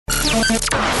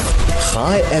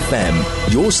Chai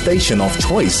FM, your station of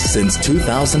choice since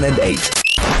 2008.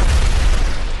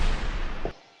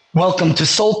 Welcome to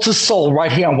Soul, right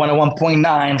here on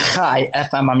 101.9 Chai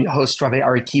FM. I'm your host, Rabbi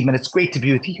Kievman. It's great to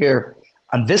be with you here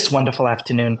on this wonderful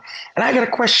afternoon. And I got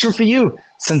a question for you,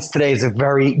 since today is a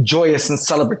very joyous and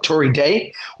celebratory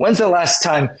day. When's the last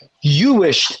time you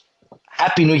wished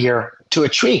Happy New Year to a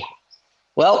tree?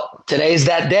 Well, today is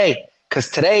that day, because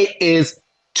today is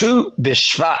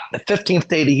BShvat, the 15th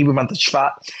day of the Hebrew month of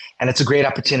Shvat, and it's a great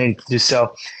opportunity to do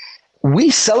so. We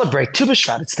celebrate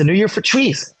BShvat. It's the New Year for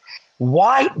trees.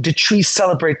 Why do trees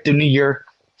celebrate the New Year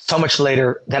so much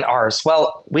later than ours?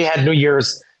 Well, we had New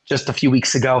Year's just a few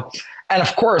weeks ago. And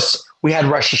of course, we had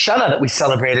Rosh Hashanah that we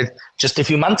celebrated just a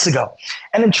few months ago.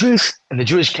 And in truth, in the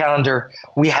Jewish calendar,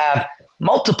 we have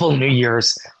multiple New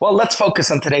Years. Well, let's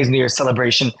focus on today's New Year's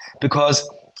celebration because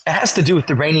it has to do with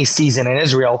the rainy season in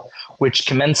Israel, which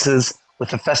commences with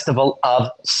the festival of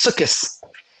Sukkot.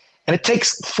 And it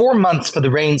takes 4 months for the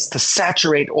rains to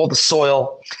saturate all the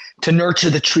soil, to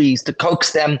nurture the trees, to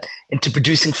coax them into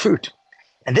producing fruit.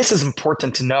 And this is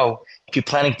important to know if you're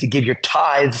planning to give your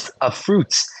tithes of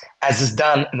fruits, as is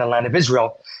done in the land of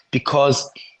Israel, because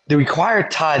the required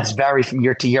tithes vary from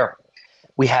year to year.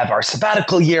 We have our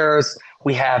sabbatical years,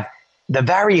 we have the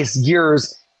various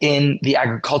years in the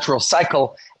agricultural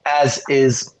cycle, as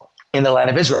is in the land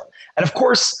of Israel. And of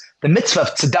course, the mitzvah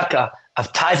of tzedakah,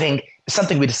 of tithing, is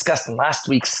something we discussed in last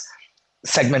week's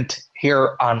segment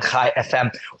here on Chai FM,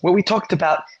 where we talked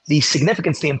about the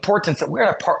significance, the importance that we're in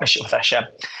a partnership with Hashem.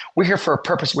 We're here for a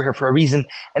purpose, we're here for a reason,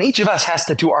 and each of us has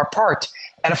to do our part.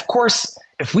 And of course,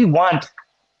 if we want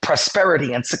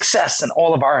prosperity and success in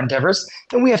all of our endeavors,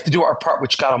 then we have to do our part,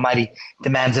 which God Almighty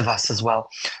demands of us as well.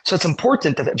 So it's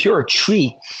important that if you're a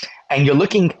tree and you're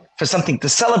looking for something to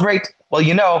celebrate, well,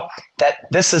 you know that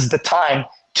this is the time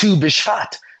to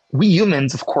BShvat. We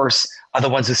humans, of course, are the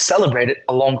ones who celebrate it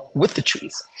along with the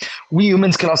trees. We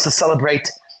humans can also celebrate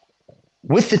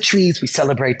with the trees. We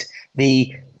celebrate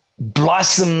the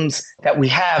blossoms that we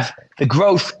have, the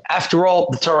growth. After all,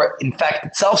 the Torah, in fact,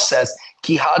 itself says,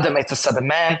 Ki ha'adam etz ha'sadeh,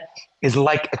 man is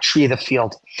like a tree of the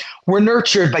field. We're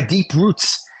nurtured by deep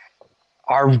roots.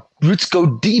 Our roots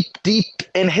go deep, deep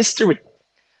in history.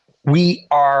 We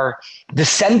are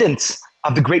descendants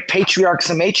of the great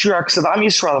patriarchs and matriarchs of Am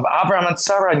Yisrael, of Abraham and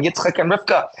Sarah, and Yitzchak and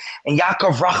Rivka, and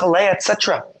Yaakov, Rachel, Leah,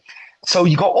 etc. So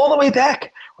you go all the way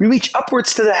back. We reach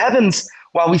upwards to the heavens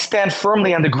while we stand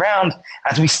firmly on the ground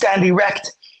as we stand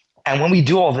erect. And when we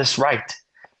do all this right,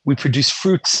 we produce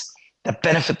fruits that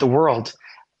benefit the world,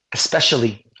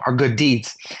 especially our good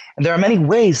deeds. And there are many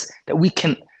ways that we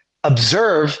can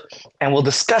observe, and we'll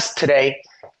discuss today,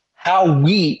 how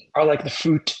we are like the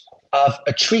fruit of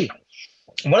a tree.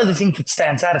 One of the things that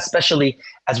stands out, especially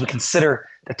as we consider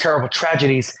the terrible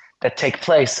tragedies that take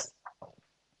place,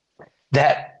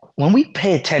 that when we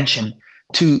pay attention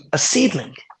to a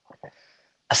seedling,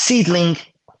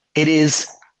 it is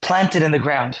planted in the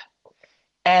ground.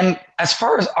 And as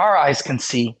far as our eyes can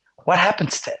see, what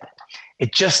happens to it?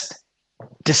 It just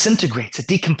disintegrates, it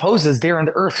decomposes there in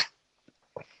the earth.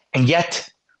 And yet,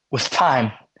 with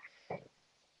time,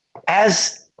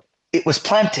 as it was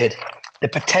planted, the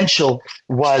potential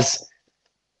was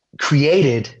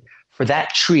created for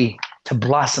that tree to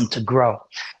blossom, to grow.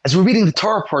 As we're reading the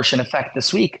Torah portion, in fact,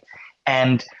 this week,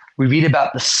 and we read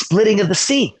about the splitting of the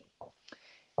sea.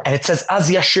 And it says,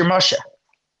 Az Yashir Moshe.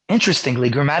 Interestingly,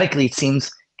 grammatically, it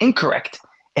seems incorrect,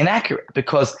 inaccurate,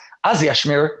 because Az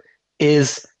Yashmir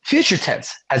is future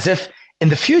tense, as if in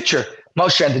the future,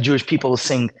 Moshe and the Jewish people will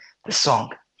sing this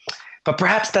song. But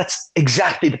perhaps that's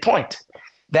exactly the point,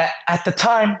 that at the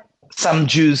time, some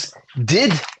Jews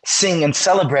did sing and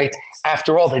celebrate.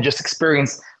 After all, they just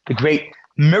experienced the great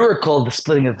miracle, the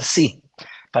splitting of the sea.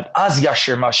 But Az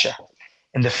Yashir Moshe,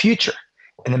 in the future,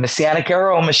 in the Messianic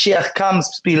era, when Mashiach comes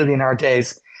speedily in our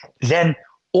days, then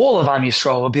all of Am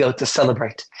Yisrael will be able to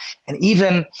celebrate. And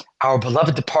even our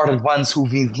beloved departed ones who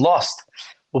we've lost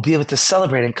will be able to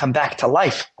celebrate and come back to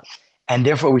life. And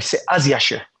therefore we say Az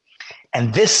Yashir.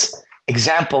 And this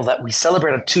example that we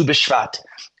celebrate on BShvat,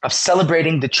 of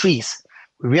celebrating the trees,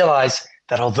 we realize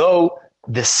that although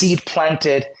the seed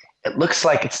planted, it looks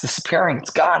like it's disappearing,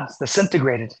 it's gone, it's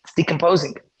disintegrated, it's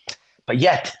decomposing, but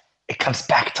yet it comes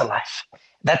back to life.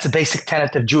 That's a basic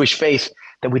tenet of Jewish faith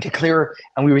that we declare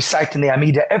and we recite in the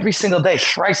Amidah every single day,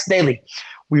 thrice daily.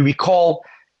 We recall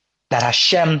that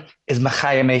Hashem is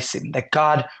Machaya Mesim, that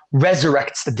God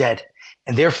resurrects the dead.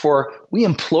 And therefore, we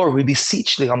implore, we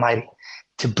beseech the Almighty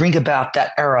to bring about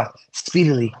that era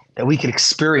speedily, that we can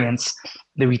experience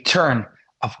the return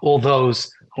of all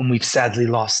those whom we've sadly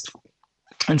lost.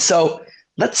 And so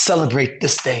let's celebrate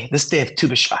this day of Tu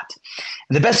BShvat.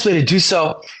 And the best way to do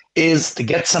so is to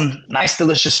get some nice,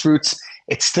 delicious fruits.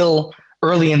 It's still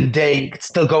early in the day. You can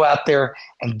still go out there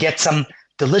and get some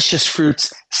delicious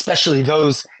fruits, especially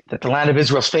those that the land of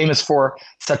Israel is famous for,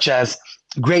 such as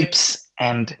grapes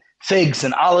and figs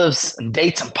and olives and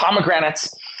dates and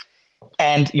pomegranates.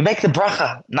 And you make the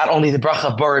bracha, not only the bracha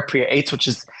of Borei Pri Eitz, which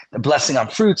is the blessing on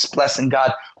fruits, blessing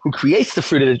God who creates the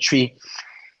fruit of the tree,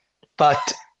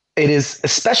 but it is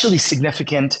especially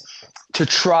significant to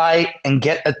try and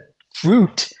get a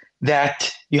fruit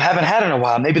that you haven't had in a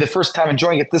while, maybe the first time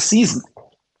enjoying it this season,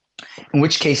 in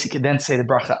which case you could then say the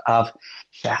bracha of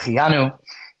She'achiyanu,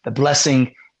 the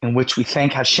blessing in which we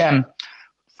thank Hashem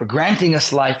for granting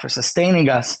us life, for sustaining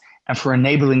us, and for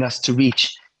enabling us to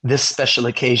reach this special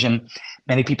occasion.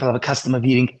 Many people have a custom of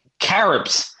eating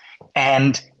carobs.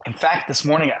 And in fact, this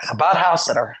morning at Chabad House,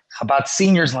 at our Chabad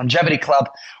Seniors Longevity Club,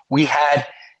 we had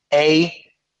a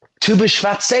Tu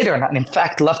BShvat Seder. And in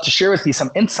fact, I'd love to share with you some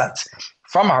insights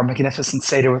from our magnificent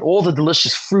Seder with all the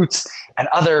delicious fruits and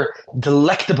other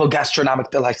delectable gastronomic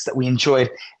delights that we enjoyed.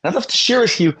 And I'd love to share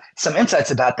with you some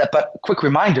insights about that. But a quick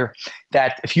reminder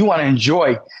that if you want to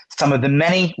enjoy some of the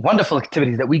many wonderful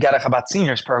activities that we got at Chabad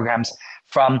Seniors programs,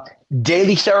 from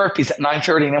daily therapies at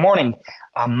 9:30 in the morning.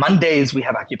 On Mondays, we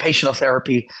have occupational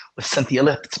therapy with Cynthia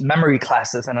Lipp's memory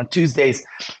classes. And on Tuesdays,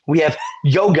 we have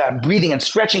yoga, breathing, and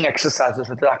stretching exercises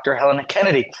with Dr. Helena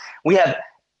Kennedy. We have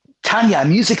Tanya,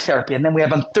 music therapy. And then we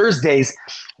have on Thursdays,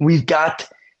 we've got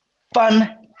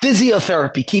fun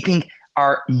physiotherapy, keeping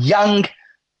our young,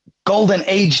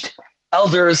 golden-aged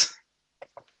elders,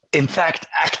 in fact,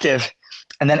 active.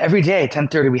 And then every day at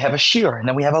 10:30, we have a shiur, and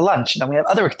then we have a lunch, and then we have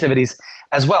other activities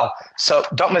as well. So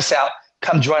don't miss out.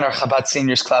 Come join our Chabad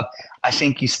Seniors Club. I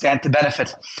think you stand to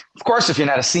benefit. Of course, if you're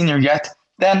not a senior yet,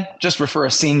 then just refer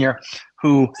a senior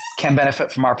who can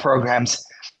benefit from our programs,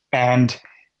 and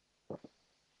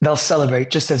they'll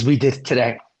celebrate just as we did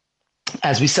today,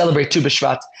 as we celebrate Tu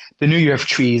BShvat, the New Year of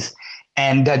Trees.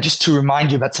 And just to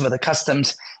remind you about some of the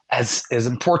customs, as is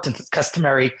important, it's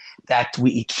customary that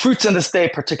we eat fruits on this day,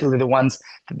 particularly the ones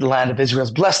that the land of Israel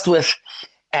is blessed with.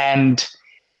 And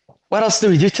what else do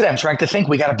we do today? I'm trying to think.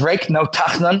 We got a break, no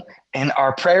tachnun in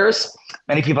our prayers.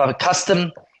 Many people have a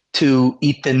custom to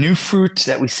eat the new fruit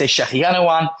that we say She'achiyanu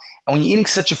on. And when you're eating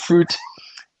such a fruit,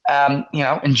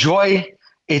 enjoy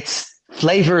its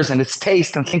flavors and its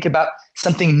taste, and think about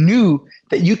something new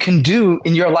that you can do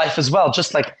in your life as well,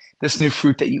 just like this new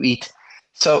fruit that you eat.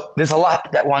 So there's a lot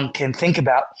that one can think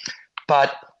about,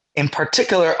 but in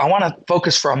particular, I want to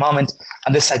focus for a moment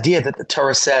on this idea that the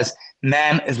Torah says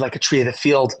man is like a tree of the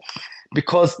field,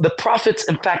 because the prophets,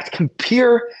 in fact,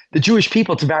 compare the Jewish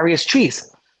people to various trees.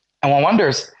 And one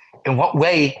wonders, in what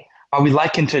way are we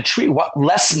likened to a tree? What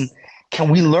lesson can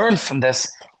we learn from this?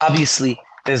 Obviously,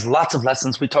 there's lots of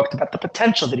lessons. We talked about the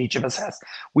potential that each of us has.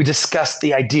 We discussed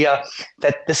the idea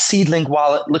that the seedling,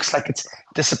 while it looks like it's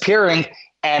disappearing,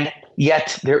 and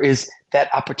yet there is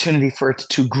that opportunity for it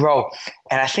to grow.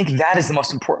 And I think that is the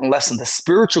most important lesson. The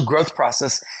spiritual growth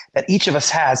process that each of us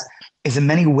has is in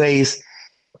many ways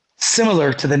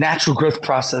similar to the natural growth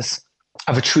process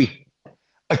of a tree.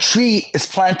 A tree is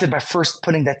planted by first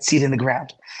putting that seed in the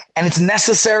ground. And it's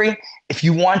necessary if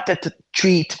you want that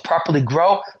tree to properly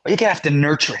grow, well, you're going to have to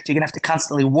nurture it. You're going to have to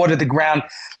constantly water the ground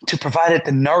to provide it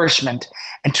the nourishment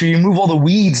and to remove all the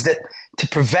weeds to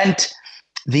prevent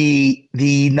the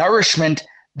nourishment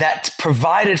that's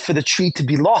provided for the tree to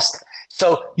be lost.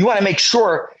 So you want to make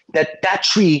sure that that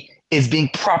tree is being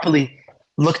properly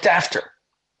looked after.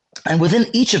 And within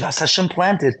each of us, Hashem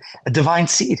planted a divine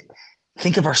seed.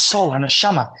 Think of our soul, our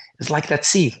neshama is like that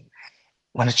seed.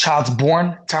 When a child's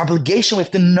born, it's our obligation. We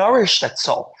have to nourish that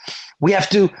soul. We have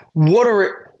to water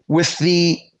it with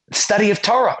the study of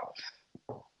Torah.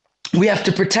 We have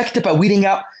to protect it by weeding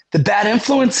out the bad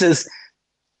influences,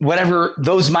 whatever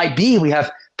those might be. We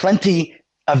have plenty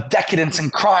of decadence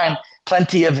and crime,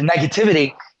 plenty of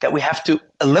negativity that we have to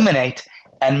eliminate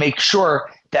and make sure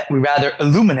that we rather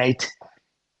illuminate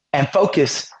and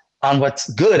focus on what's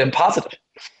good and positive.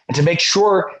 And to make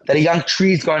sure that a young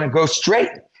tree is going to grow straight,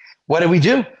 what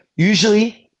do?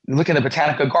 Usually, you look in the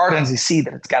botanical gardens, you see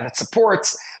that it's got its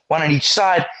supports, one on each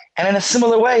side. And in a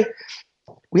similar way,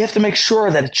 we have to make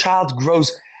sure that a child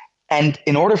grows. And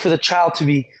in order for the child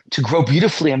to grow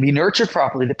beautifully and be nurtured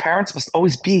properly, the parents must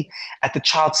always be at the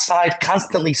child's side,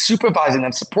 constantly supervising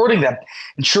them, supporting them,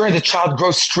 ensuring the child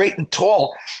grows straight and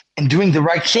tall and doing the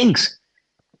right things.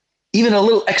 Even a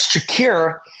little extra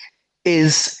care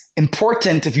is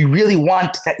important if you really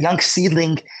want that young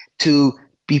seedling to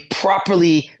be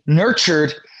properly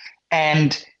nurtured.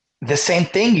 And the same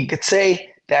thing, you could say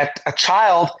that a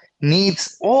child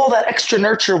needs all that extra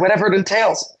nurture, whatever it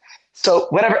entails. So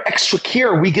whatever extra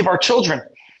care we give our children,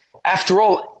 after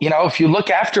all, if you look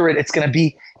after it, it's going to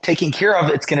be taken care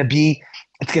of. It's going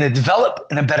to develop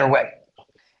in a better way.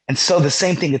 And so the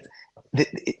same thing,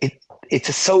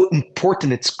 it's so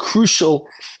important. It's crucial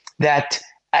that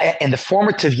in the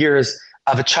formative years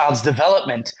of a child's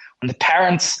development, when the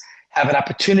parents have an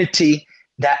opportunity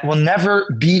that will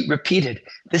never be repeated,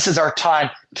 this is our time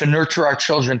to nurture our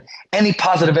children. Any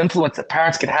positive influence that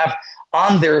parents can have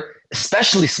on their,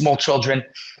 especially small children,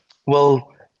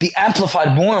 will be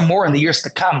amplified more and more in the years to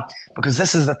come, because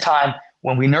this is the time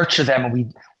when we nurture them and we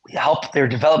help their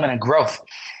development and growth.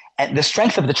 And the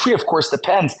strength of the tree, of course,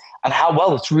 depends on how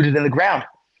well it's rooted in the ground.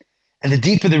 And the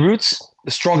deeper the roots,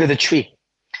 the stronger the tree.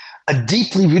 A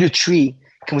deeply rooted tree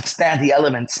can withstand the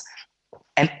elements,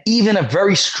 and even a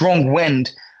very strong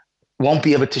wind won't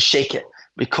be able to shake it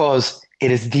because it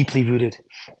is deeply rooted.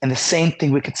 And the same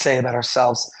thing we could say about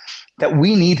ourselves, that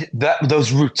we need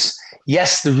those roots.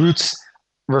 Yes, the roots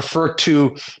refer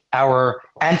to our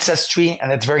ancestry,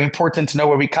 and it's very important to know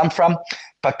where we come from.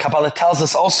 But Kabbalah tells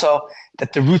us also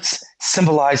that the roots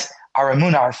symbolize our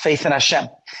emunah, our faith in Hashem.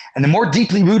 And the more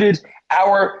deeply rooted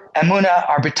our emunah,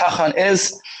 our bitachon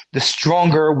is, the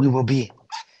stronger we will be.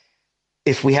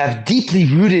 If we have deeply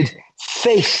rooted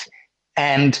faith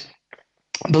and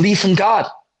belief in God,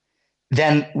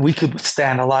 then we could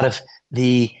withstand a lot of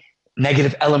the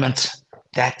negative elements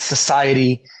that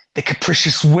society, the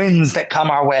capricious winds that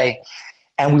come our way,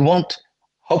 and we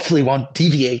hopefully won't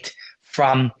deviate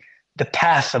from the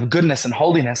path of goodness and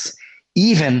holiness,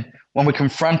 even when we're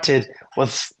confronted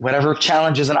with whatever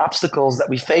challenges and obstacles that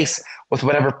we face, with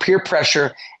whatever peer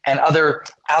pressure and other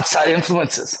outside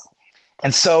influences.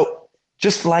 And so,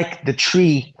 just like the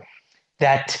tree,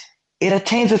 that it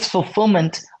attains its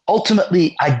fulfillment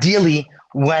ultimately, ideally,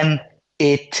 when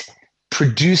it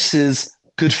produces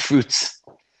good fruits.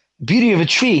 Beauty of a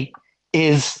tree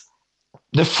is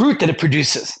the fruit that it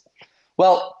produces.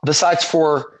 Well, besides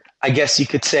for, I guess you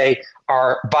could say,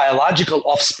 our biological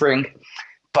offspring,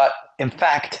 but in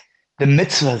fact, the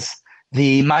mitzvahs,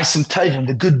 the ma'asim tovim,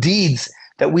 the good deeds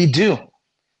that we do,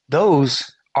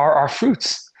 those are our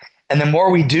fruits. And the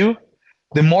more we do,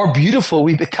 the more beautiful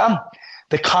we become.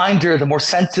 The kinder, the more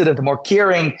sensitive, the more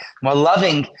caring, the more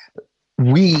loving,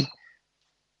 we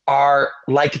are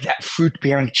like that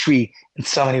fruit-bearing tree in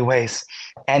so many ways.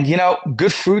 And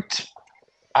good fruit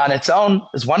on its own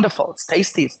is wonderful. It's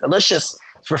tasty, it's delicious,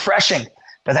 it's refreshing,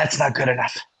 but that's not good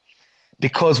enough.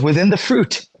 Because within the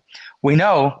fruit, we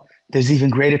know there's even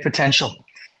greater potential.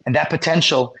 And that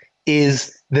potential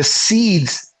is the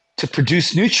seeds to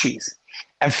produce new trees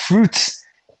and fruits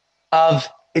of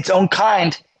its own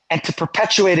kind, and to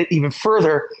perpetuate it even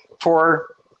further for,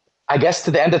 I guess,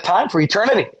 to the end of time, for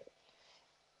eternity.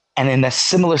 And in a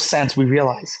similar sense, we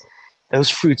realize those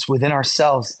fruits within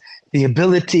ourselves, the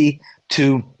ability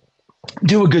to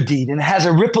do a good deed, and it has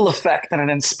a ripple effect, and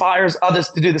it inspires others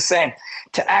to do the same,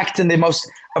 to act in the most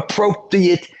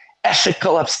appropriate,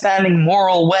 ethical, upstanding,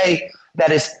 moral way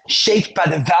that is shaped by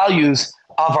the values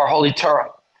of our Holy Torah.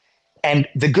 And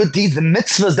the good deeds, the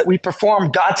mitzvahs that we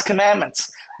perform, God's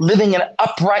commandments, living in an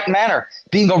upright manner,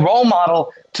 being a role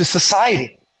model to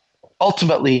society.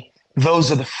 Ultimately,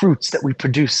 those are the fruits that we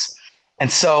produce.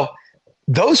 And so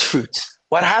those fruits,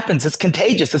 what happens? It's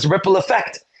contagious. It's a ripple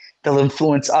effect. They'll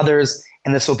influence others,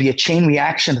 and this will be a chain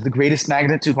reaction of the greatest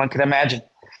magnitude one could imagine.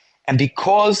 And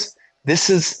because this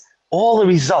is all the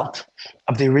result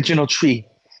of the original tree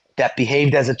that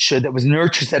behaved as it should, that was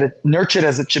nurtured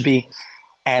as it should be,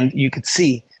 and you could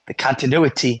see the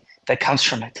continuity that comes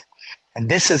from it. And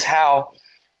this is how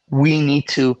we need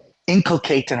to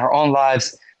inculcate in our own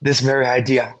lives this very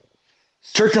idea.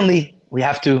 Certainly, we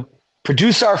have to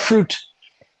produce our fruit,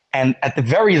 and at the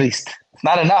very least, it's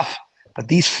not enough, but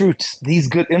these fruits, these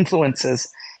good influences,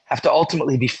 have to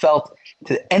ultimately be felt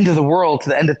to the end of the world, to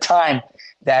the end of time,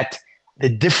 that the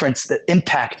difference, the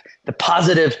impact, the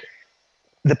positivity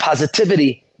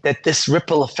that this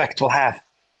ripple effect will have.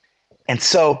 And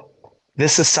so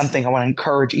this is something I want to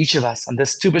encourage each of us on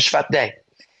this BShvat day,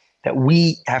 that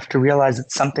we have to realize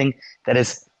it's something that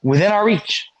is within our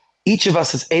reach. Each of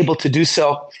us is able to do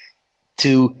so,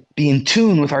 to be in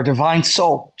tune with our divine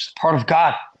soul, which is part of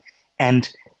God,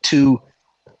 and to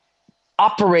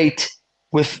operate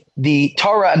with the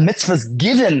Torah and mitzvahs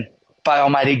given by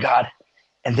Almighty God,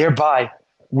 and thereby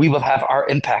we will have our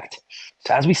impact.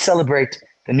 So as we celebrate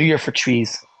the New Year for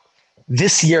trees,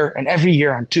 this year and every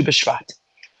year on BShvat,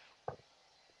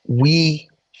 we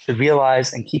should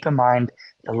realize and keep in mind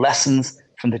the lessons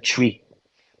from the tree.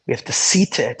 We have to see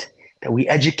to it that we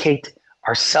educate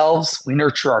ourselves, we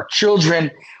nurture our children,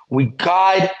 we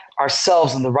guide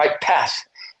ourselves on the right path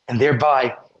and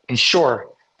thereby ensure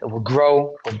that we'll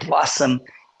grow, we'll blossom,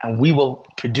 and we will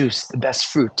produce the best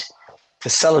fruit to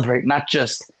celebrate not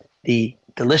just the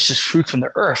delicious fruit from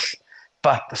the earth,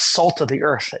 but the salt of the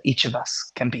earth that each of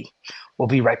us can be. We'll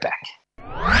be right back.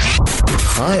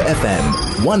 Chai FM,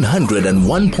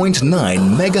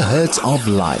 101.9 megahertz of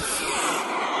life.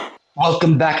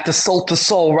 Welcome back to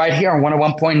Soul, right here on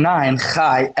 101.9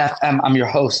 Chai FM. I'm your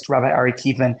host, Rabbi Ari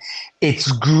Kievman.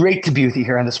 It's great to be with you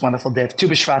here on this wonderful day of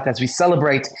BShvat as we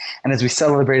celebrate, and as we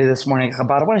celebrated this morning,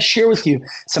 Chabad, I want to share with you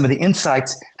some of the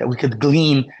insights that we could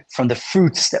glean from the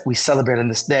fruits that we celebrate on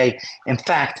this day. In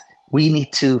fact, we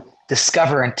need to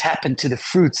discover and tap into the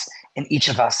fruits in each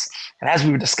of us. And as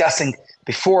we were discussing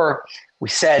before, we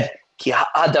said, Ki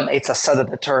ha'adam eitz hasada,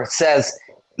 the Torah says,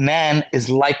 man is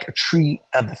like a tree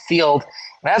of the field.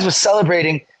 And as we're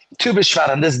celebrating BShvat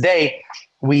on this day,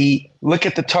 we look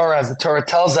at the Torah as the Torah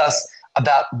tells us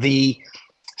about the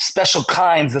special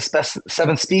kinds, the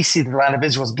 7 species the land of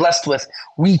Israel is blessed with: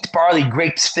 wheat, barley,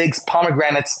 grapes, figs,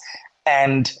 pomegranates,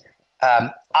 and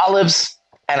olives,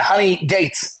 and honey,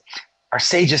 dates. Our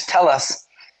sages tell us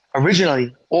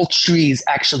originally all trees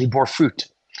actually bore fruit.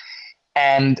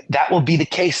 And that will be the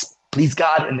case, please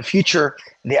God, in the future,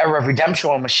 in the era of redemption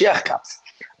when Mashiach comes.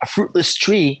 A fruitless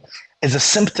tree is a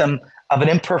symptom of an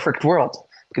imperfect world.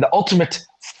 The ultimate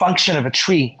function of a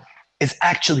tree is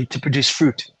actually to produce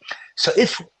fruit. So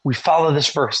if we follow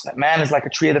this verse, that man is like a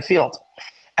tree of the field,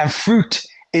 and fruit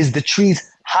is the tree's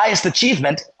highest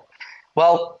achievement,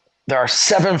 well, there are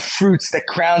 7 fruits that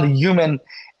crown the human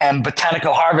and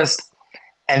botanical harvest.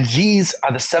 And these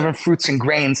are the 7 fruits and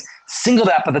grains singled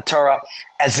out by the Torah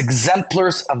as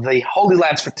exemplars of the Holy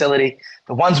Land's fertility,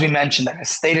 the ones we mentioned that are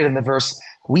stated in the verse: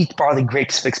 wheat, barley,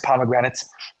 grapes, figs, pomegranates,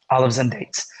 olives, and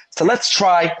dates. So let's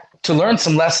try to learn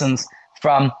some lessons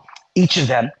from each of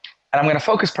them. And I'm going to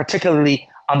focus particularly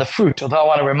on the fruit, although I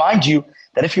want to remind you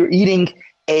that if you're eating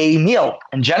a meal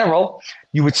in general,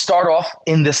 you would start off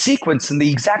in the sequence, in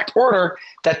the exact order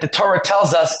that the Torah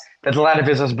tells us that the land of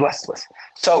Israel is blessed with.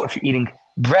 So if you're eating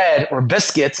bread or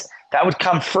biscuits, that would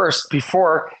come first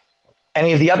before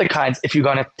any of the other kinds if you're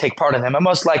going to take part in them. And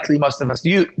most likely, most of us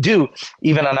do,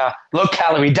 even on a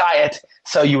low-calorie diet.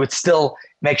 So you would still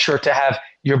make sure to have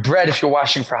your bread if you're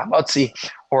washing for hamotzi,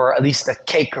 or at least a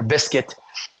cake or biscuit.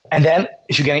 And then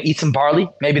if you're going to eat some barley,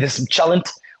 maybe there's some cholent,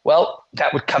 well,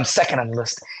 that would come second on the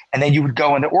list. And then you would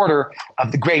go in the order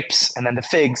of the grapes, and then the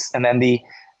figs, and then the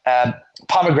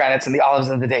pomegranates, and the olives,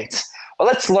 and the dates. Well,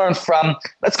 let's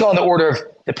go in the order of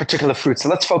the particular fruits. So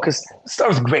let's start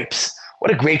with grapes.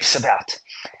 What are grapes about?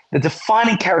 The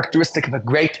defining characteristic of a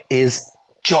grape is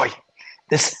joy,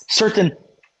 this certain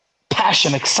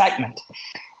passion, excitement.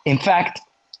 In fact,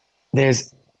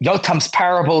 there's Yotam's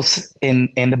parables in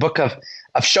the book of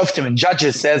Shoftim and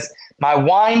Judges says, my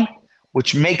wine,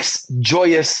 which makes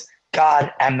joyous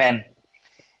God, amen.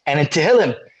 And in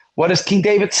Tehillim, what does King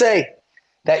David say?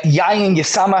 That yayin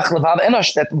yisamach levav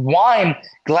enosh, that wine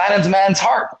gladdens man's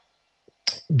heart.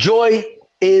 Joy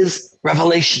is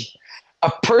revelation.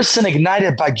 A person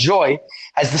ignited by joy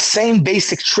has the same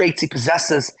basic traits he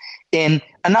possesses in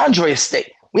a non-joyous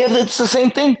state. It's the same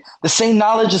thing, the same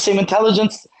knowledge, the same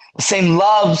intelligence, the same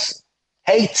loves,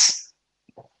 hates,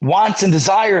 wants, and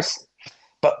desires.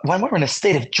 But when we're in a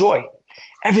state of joy,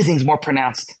 everything's more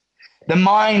pronounced. The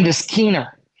mind is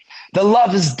keener. The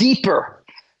love is deeper.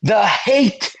 The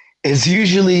hate is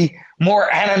usually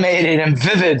more animated and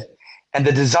vivid, and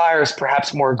the desire is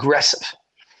perhaps more aggressive.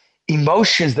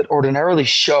 Emotions that ordinarily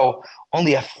show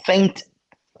only a faint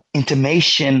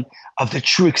intimation of the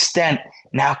true extent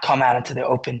now come out into the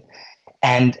open.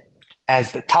 And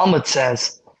as the Talmud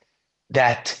says,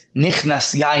 that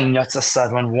nichnas yain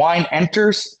yatzasad, when wine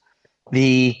enters,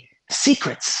 the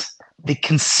secrets, the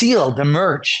concealed,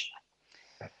 emerge.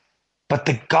 But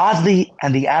the godly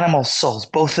and the animal souls,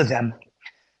 both of them,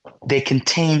 they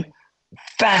contain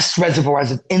vast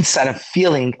reservoirs of insight and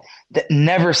feeling that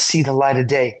never see the light of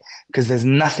day because there's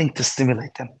nothing to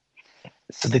stimulate them.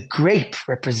 So the grape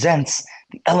represents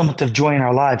the element of joy in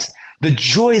our lives, the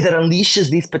joy that unleashes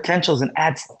these potentials and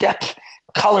adds depth,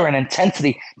 color, and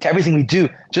intensity to everything we do,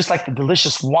 just like the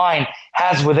delicious wine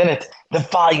has within it the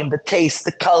volume, the taste,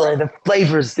 the color, the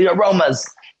flavors, the aromas.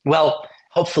 Well,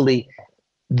 hopefully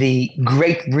the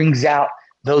grape brings out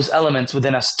those elements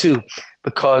within us too,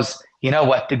 because you know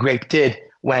what the grape did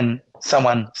when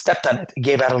someone stepped on it? It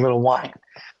gave out a little wine.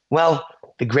 Well,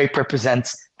 the grape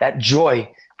represents that joy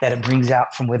that it brings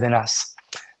out from within us.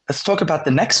 Let's talk about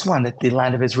the next one that the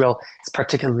land of Israel is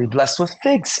particularly blessed with,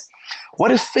 figs. What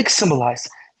do figs symbolize?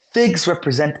 Figs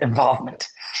represent involvement.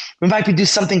 We might do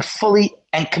something fully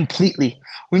and completely.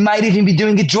 We might even be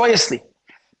doing it joyously.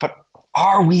 But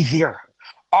are we there?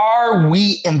 Are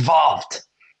we involved?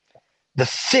 The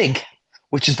fig,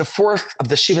 which is the fourth of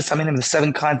the Shivas Haminim, the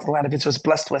seven kinds the land of Israel is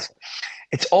blessed with,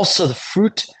 it's also the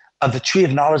fruit of the tree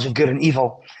of knowledge of good and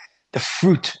evil, the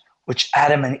fruit which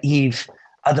Adam and Eve,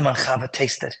 Adam and Chava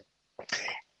tasted.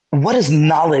 What does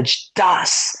knowledge,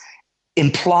 das,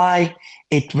 imply?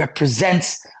 It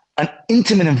represents an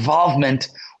intimate involvement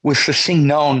with the thing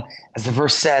known, as the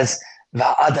verse says,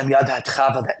 Va'adam yada et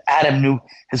Chava, that Adam knew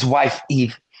his wife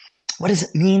Eve. What does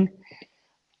it mean?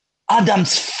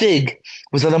 Adam's fig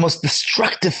was one of the most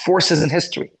destructive forces in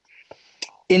history.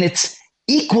 In its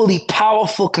equally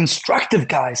powerful constructive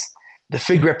guise, the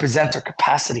fig represents our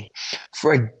capacity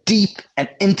for a deep and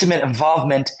intimate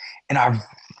involvement in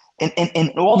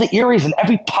all the areas, in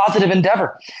every positive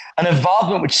endeavor, an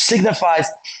involvement which signifies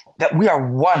that we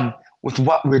are one with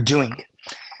what we're doing.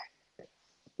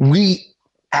 We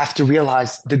have to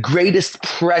realize the greatest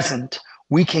present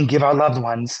we can give our loved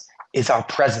ones is our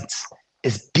presence,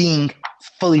 is being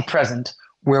fully present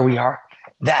where we are.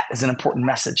 That is an important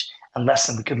message and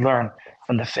lesson we could learn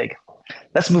from the fig.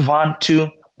 Let's move on to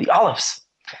the olives.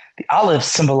 The olives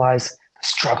symbolize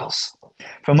struggles.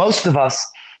 For most of us,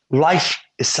 life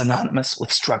is synonymous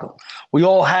with struggle. We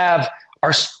all have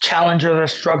our challenges, our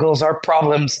struggles, our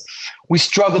problems. We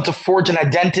struggle to forge an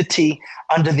identity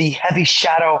under the heavy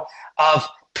shadow of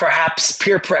perhaps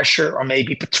peer pressure or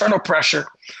maybe paternal pressure.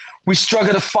 We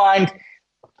struggle to find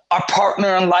our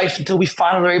partner in life until we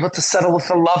finally are able to settle with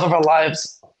the love of our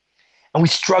lives. And we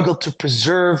struggle to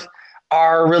preserve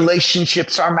our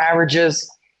relationships, our marriages.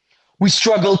 We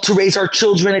struggle to raise our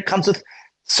children. It comes with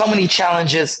so many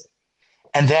challenges.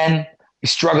 And then we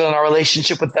struggle in our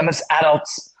relationship with them as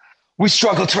adults. We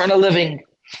struggle to earn a living.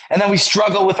 And then we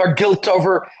struggle with our guilt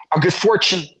over our good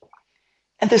fortune.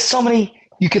 And there's so many,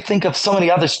 you could think of so many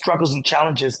other struggles and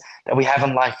challenges that we have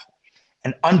in life.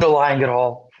 And underlying it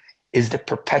all is the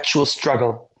perpetual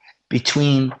struggle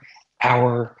between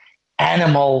our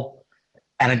animal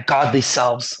and a godly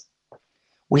selves.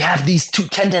 We have these two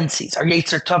tendencies, our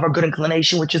Yetzer Tov, our good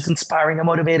inclination, which is inspiring and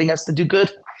motivating us to do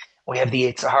good. We have the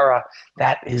Yetzer Hara,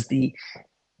 that is the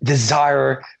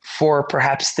desire for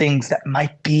perhaps things that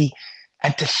might be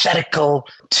antithetical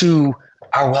to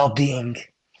our well-being.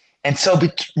 And so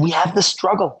we have the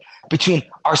struggle between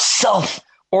our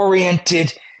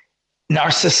self-oriented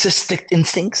narcissistic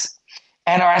instincts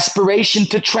and our aspiration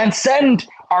to transcend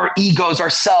our egos,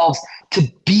 ourselves,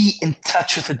 to be in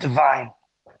touch with the divine.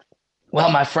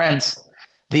 Well, my friends,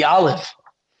 the olive,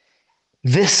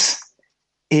 this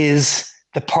is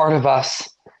the part of us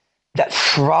that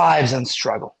thrives in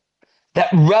struggle, that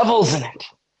revels in it,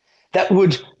 that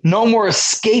would no more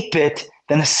escape it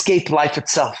than escape life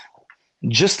itself.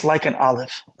 Just like an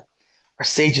olive, our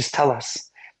sages tell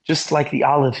us, just like the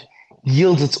olive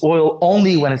yields its oil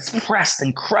only when it's pressed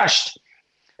and crushed.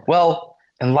 Well,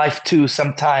 in life too,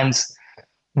 sometimes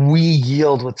we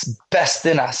yield what's best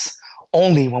in us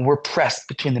only when we're pressed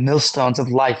between the millstones of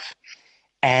life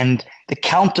and the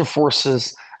counter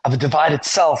forces of a divided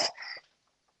self.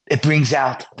 It brings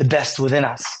out the best within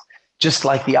us, just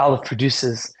like the olive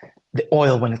produces the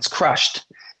oil when it's crushed.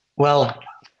 Well,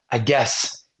 I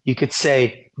guess you could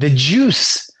say the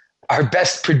juice are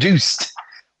best produced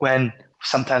when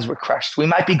sometimes we're crushed. We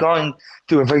might be going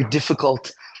through a very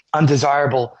difficult,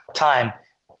 undesirable time,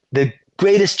 the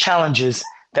greatest challenges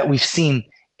that we've seen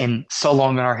in so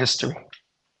long in our history.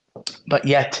 But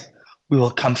yet, we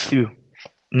will come through.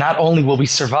 Not only will we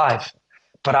survive,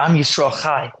 but Am Yisrael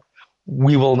Chai,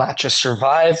 we will not just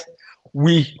survive,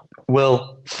 we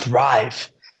will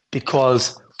thrive,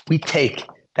 because we take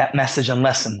that message and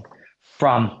lesson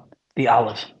from the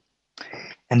olive.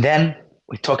 And then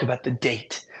we talk about the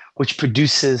date, which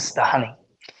produces the honey.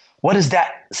 What does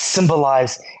that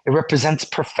symbolize? It represents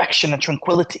perfection and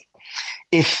tranquility.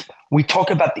 If we talk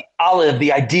about the olive,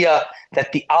 the idea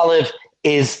that the olive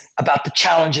is about the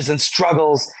challenges and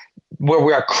struggles where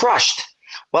we are crushed,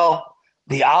 well,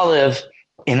 the olive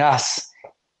in us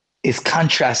is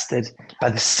contrasted by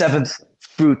the seventh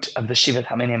fruit of the Shivat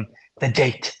Haminim, the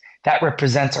date. That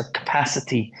represents our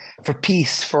capacity for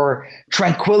peace, for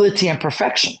tranquility and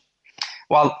perfection.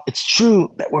 While it's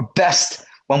true that we're best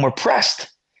when we're pressed,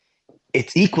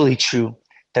 it's equally true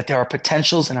that there are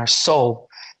potentials in our soul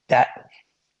that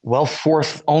well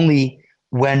forth only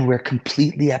when we're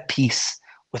completely at peace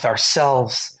with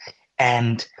ourselves,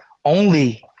 and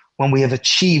only when we have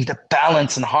achieved a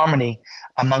balance and harmony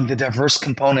among the diverse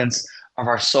components of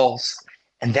our souls.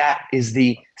 And that is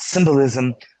the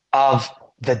symbolism of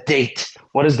the date.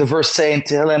 What does the verse say in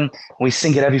Tehillim? We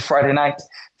sing it every Friday night.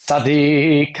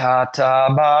 Tzadik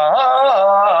katamar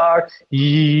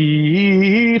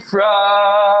yifrach,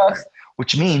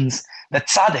 which means that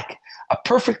tzaddik, a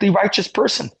perfectly righteous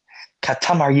person,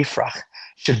 katamar yifrach,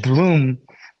 should bloom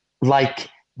like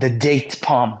the date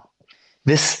palm.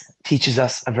 This teaches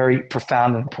us a very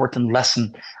profound and important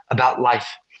lesson about life.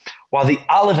 While the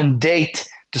olive and date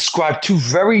describe two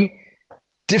very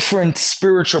different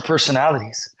spiritual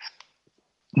personalities,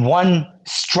 one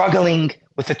struggling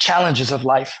with the challenges of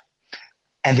life,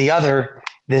 and the other,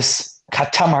 this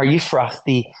katamar yifrach,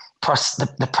 the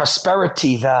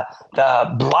prosperity, the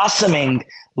blossoming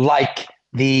like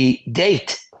the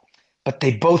date, but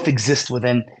they both exist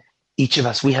within each of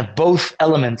us. We have both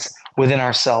elements within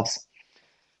ourselves.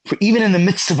 For even in the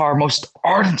midst of our most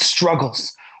ardent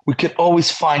struggles, we could always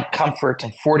find comfort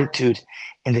and fortitude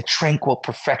in the tranquil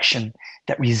perfection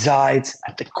that resides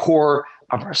at the core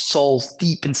of our souls,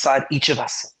 deep inside each of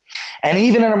us. And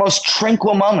even in our most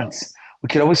tranquil moments, we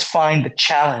could always find the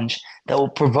challenge that will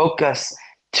provoke us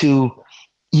to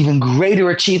even greater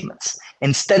achievements.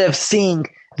 Instead of seeing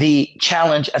the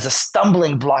challenge as a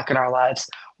stumbling block in our lives,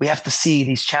 we have to see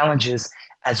these challenges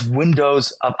as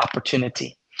windows of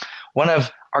opportunity. One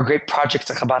of our great projects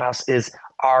at Chabad House is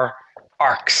our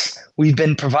arcs. We've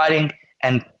been providing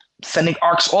and sending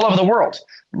arcs all over the world.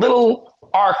 Little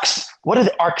arcs. What do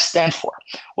the arcs stand for?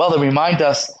 Well, they remind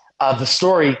us of the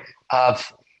story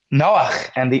of Noah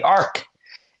and the ark.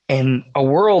 In a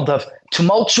world of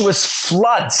tumultuous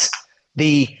floods,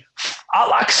 the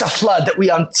Al-Aqsa flood that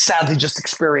we sadly just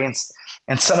experienced,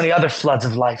 and so many other floods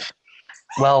of life.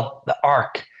 Well, the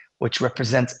ark, which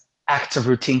represents acts of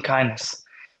routine kindness,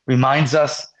 reminds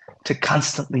us to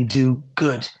constantly do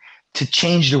good, to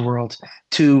change the world,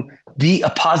 to be a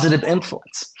positive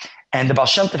influence. And the Baal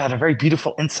Shem Tov had a very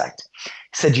beautiful insight. He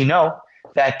said, you know,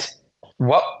 that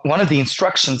one of the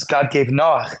instructions God gave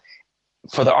Noah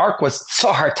for the ark was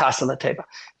tzahar tasa l'teva.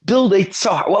 Build a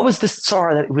tzahar. What was this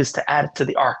tzahar that it was to add to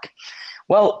the ark?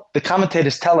 Well, the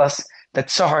commentators tell us that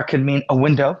tzahar could mean a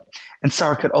window, and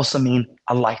tzahar could also mean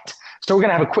a light. So we're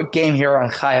going to have a quick game here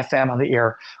on Chai FM on the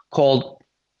air called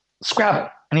Scrabble.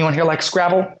 Anyone here like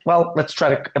Scrabble? Well, let's try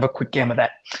to have a quick game of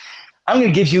that. I'm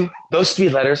going to give you those three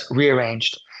letters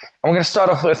rearranged. And we're going to start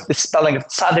off with the spelling of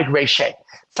Tzadik Reisheh.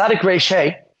 Tzadik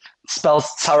Reisheh spells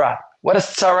tzara. What does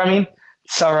tzara mean?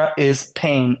 Tzara is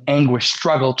pain, anguish,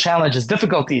 struggle, challenges,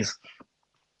 difficulties.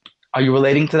 Are you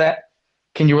relating to that?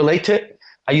 Can you relate to it?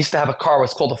 I used to have a car. It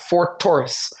was called a Ford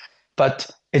Taurus, but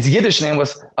its Yiddish name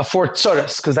was a Ford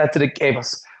Tsaurus because that's what it gave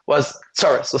us, was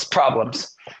tsaurus, was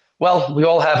problems. Well, we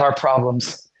all have our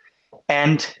problems.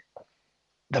 And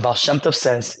the Baal Shem Tov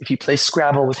says, if you play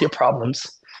Scrabble with your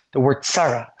problems, the word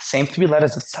tzara, same three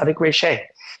letters of Tzadik Reisheh,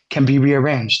 can be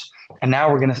rearranged. And now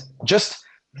we're going to just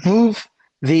move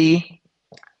the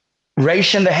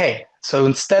Reish and the Hey. So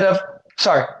instead of,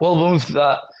 we'll move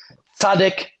the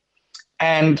Tzadik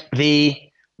and the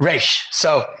Reish.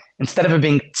 So instead of it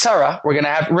being tzara, we're going to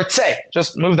have Ritzeh.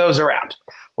 Just move those around.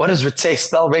 What does Ritzeh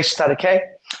spell? Reish Tzadik Hey?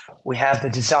 We have the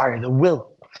desire, the will.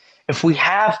 If we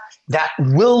have that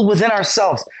will within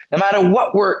ourselves, no matter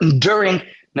what we're enduring,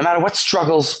 no matter what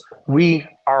struggles we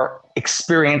are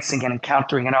experiencing and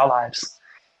encountering in our lives,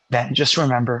 then just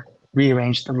remember,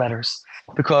 rearrange the letters.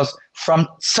 Because from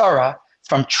tzara,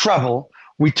 from trouble,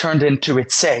 we turned into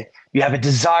ritzeh. You have a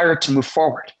desire to move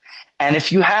forward. And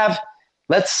if you have,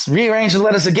 let's rearrange the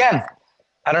letters again.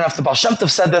 I don't know if the Baal Shem Tov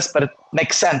said this, but it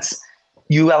makes sense.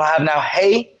 You will have now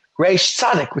Hey, Reish,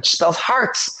 Tzadik, which spells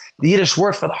hearts, the Yiddish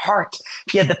word for the heart.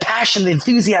 If you have the passion, the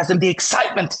enthusiasm, the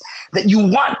excitement that you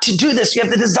want to do this, you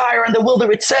have the desire and the will to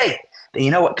ritzeh, then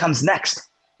you know what comes next?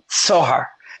 Sohar.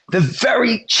 The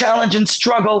very challenge and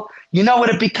struggle, you know what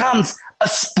it becomes? A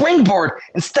springboard.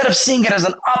 Instead of seeing it as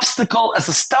an obstacle, as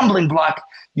a stumbling block,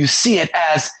 you see it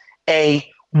as a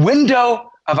window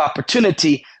of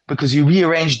opportunity because you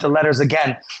rearranged the letters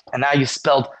again. And now you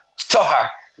spelled Sohar.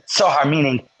 Sohar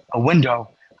meaning a window,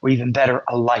 or even better,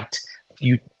 a light.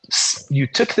 You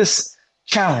took this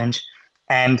challenge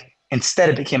and instead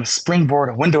it became a springboard,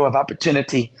 a window of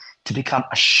opportunity to become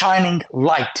a shining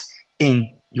light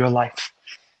in your life.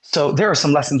 So there are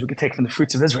some lessons we could take from the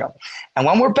fruits of Israel. And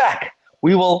when we're back,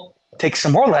 we will take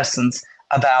some more lessons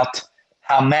about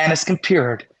how man is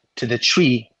compared to the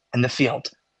tree in the field.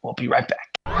 We'll be right back.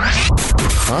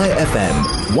 Chai FM,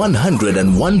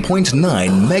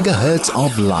 101.9 megahertz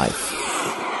of life.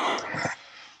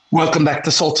 Welcome back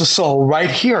to Soul,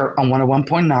 right here on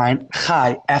 101.9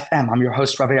 Chai FM. I'm your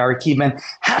host, Rabbi Kievman.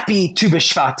 Happy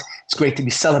BShvat. It's great to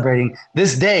be celebrating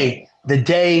this day, the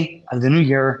day of the new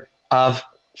year of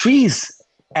trees.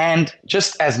 And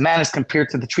just as man is compared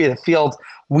to the tree of the field,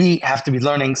 we have to be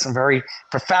learning some very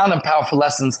profound and powerful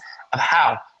lessons of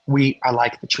how we are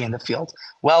like the tree in the field.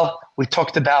 Well, we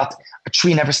talked about a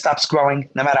tree never stops growing,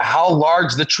 no matter how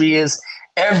large the tree is.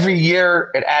 Every year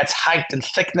it adds height and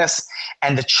thickness,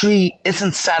 and the tree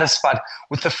isn't satisfied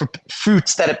with the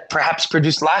fruits that it perhaps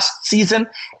produced last season.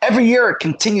 Every year it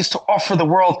continues to offer the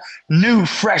world new,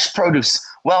 fresh produce.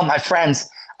 Well, my friends,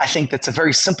 I think that's a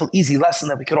very simple, easy lesson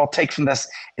that we could all take from this,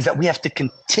 is that we have to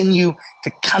continue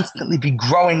to constantly be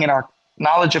growing in our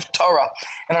knowledge of Torah,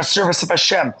 in our service of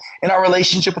Hashem, in our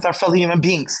relationship with our fellow human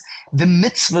beings. The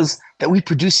mitzvahs that we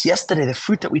produced yesterday, the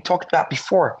fruit that we talked about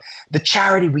before, the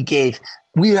charity we gave,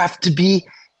 we have to be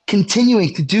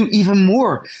continuing to do even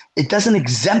more. It doesn't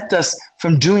exempt us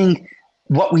from doing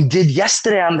what we did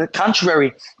yesterday. On the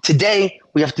contrary, today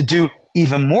we have to do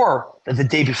even more than the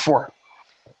day before.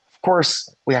 Of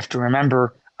course, we have to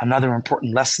remember another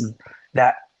important lesson,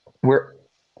 that we're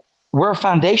a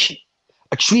foundation.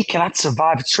 A tree cannot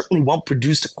survive. It certainly won't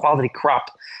produce a quality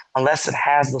crop unless it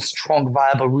has those strong,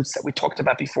 viable roots that we talked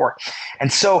about before.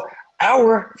 And so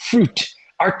our fruit,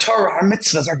 our Torah, our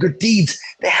mitzvahs, our good deeds,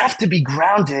 they have to be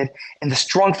grounded in the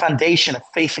strong foundation of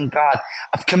faith in God,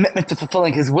 of commitment to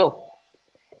fulfilling His will.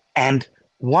 And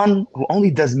one who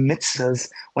only does mitzvahs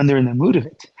when they're in the mood of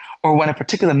it, or when a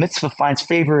particular mitzvah finds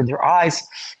favor in their eyes,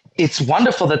 it's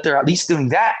wonderful that they're at least doing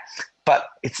that, but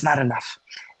it's not enough.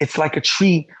 It's like a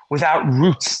tree without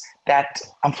roots that,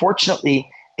 unfortunately,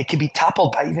 it can be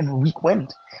toppled by even a weak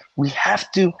wind. We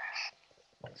have to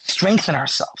strengthen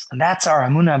ourselves, and that's our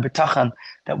amunah and bitachon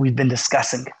that we've been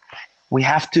discussing. We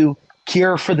have to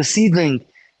care for the seedling.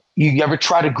 You ever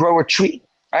try to grow a tree,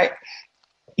 right?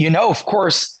 You know, of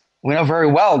course, we know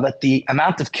very well that the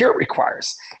amount of care it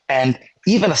requires, and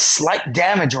even a slight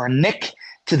damage or a nick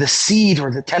to the seed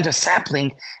or the tender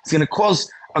sapling is going to cause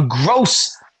a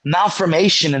gross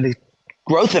malformation in the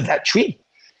growth of that tree.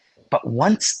 But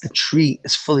once the tree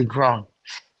is fully grown,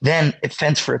 then it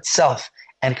fends for itself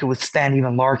and can withstand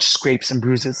even large scrapes and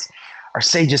bruises. Our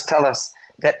sages tell us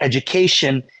that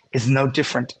education is no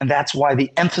different. And that's why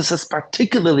the emphasis,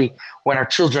 particularly when our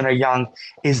children are young,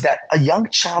 is that a young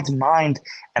child's mind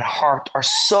and heart are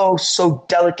so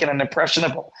delicate and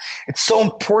impressionable. It's so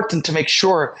important to make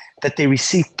sure that they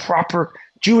receive proper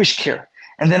Jewish care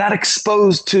and they're not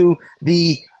exposed to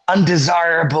the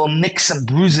undesirable nicks and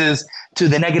bruises, to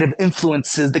the negative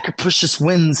influences, the capricious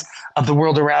winds of the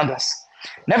world around us.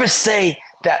 Never say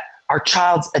that our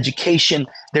child's education,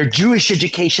 their Jewish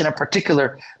education in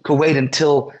particular, could wait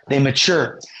until they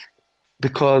mature,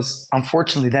 because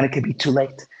unfortunately then it could be too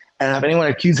late. And if anyone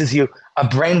accuses you of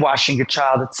brainwashing your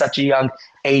child at such a young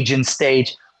age and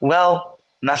stage, well,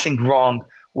 nothing wrong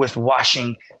with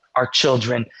washing our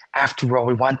children. After all,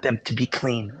 we want them to be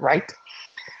clean, right?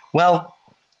 Well,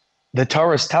 the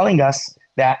Torah is telling us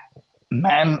that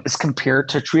man is compared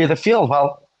to a tree of the field.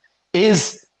 Well,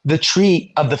 is the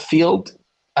tree of the field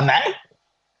a man?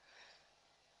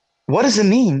 What does it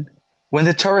mean when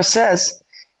the Torah says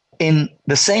in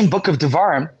the same book of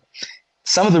Devarim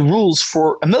some of the rules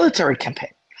for a military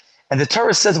campaign? And the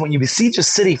Torah says, when you besiege a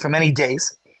city for many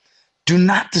days, do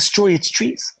not destroy its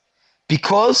trees,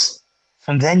 because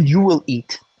from then you will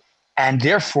eat, and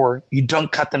therefore you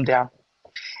don't cut them down.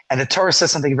 And the Torah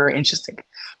says something very interesting.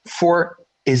 For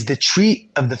is the tree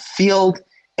of the field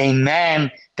a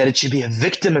man, that it should be a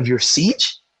victim of your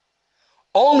siege?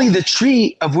 Only the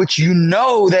tree of which you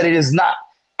know that it is not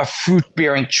a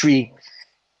fruit-bearing tree,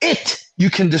 it you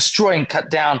can destroy and cut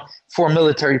down for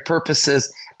military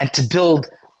purposes and to build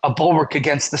a bulwark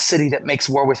against the city that makes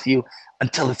war with you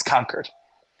until it's conquered.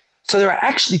 So there are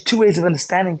actually two ways of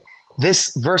understanding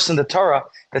this verse in the Torah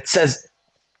that says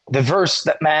the verse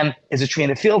that man is a tree in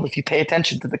the field, if you pay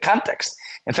attention to the context.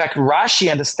 In fact, Rashi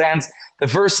understands the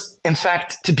verse, in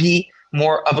fact, to be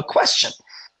more of a question.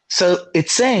 So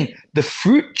it's saying the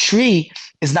fruit tree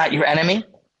is not your enemy.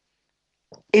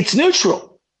 It's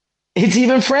neutral. It's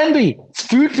even friendly. It's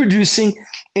food producing.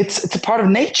 It's a part of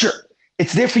nature.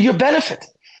 It's there for your benefit.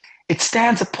 It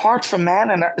stands apart from man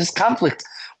and this conflict.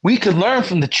 We could learn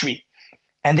from the tree,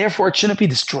 and therefore it shouldn't be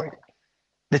destroyed.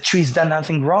 The tree's done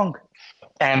nothing wrong.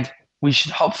 And we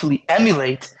should hopefully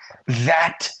emulate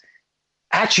that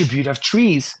attribute of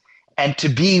trees and to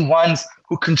be ones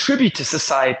who contribute to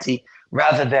society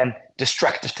rather than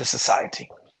destructive to society.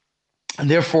 And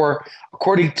therefore,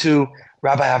 according to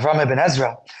Rabbi Avram ibn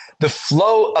Ezra, the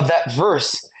flow of that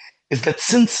verse is that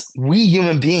since we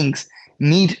human beings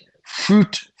need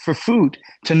fruit for food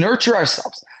to nurture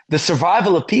ourselves, the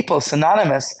survival of people is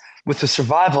synonymous with the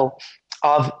survival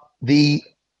of the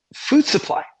food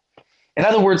supply. In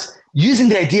other words, using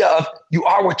the idea of you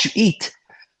are what you eat,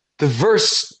 the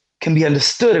verse can be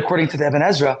understood according to the Ibn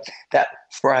Ezra that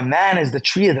for a man is the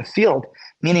tree of the field,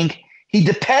 meaning he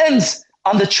depends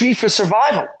on the tree for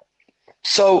survival.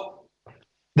 So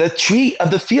the tree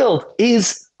of the field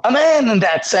is a man in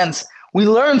that sense. We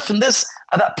learn from this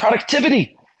about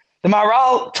productivity. The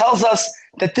Maharal tells us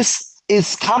that this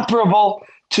is comparable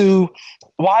to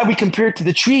why we compare it to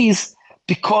the trees,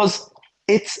 because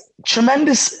it's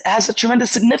tremendous, has a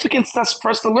tremendous significance for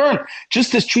us to learn.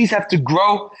 Just as trees have to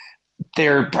grow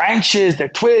their branches, their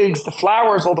twigs, the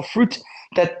flowers, all the fruit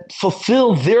that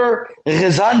fulfill their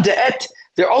raison d'être,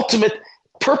 their ultimate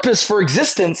purpose for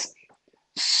existence,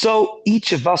 so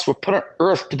each of us were put on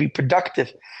earth to be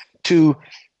productive, to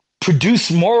produce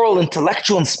moral,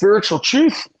 intellectual, and spiritual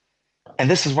truth. And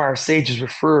this is why our sages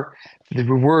refer to the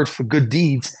reward for good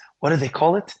deeds. What do they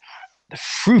call it? The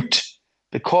fruit,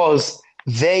 because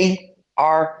they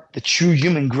are the true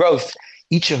human growth.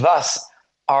 Each of us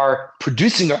are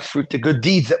producing our fruit, the good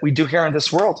deeds that we do here in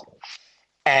this world.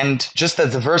 And just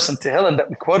as the verse in Tehillim that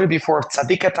we quoted before of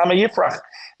Tzaddik Tama Yifrach,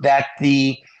 that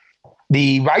the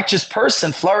righteous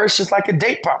person flourishes like a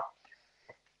date palm.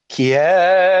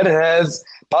 Kieres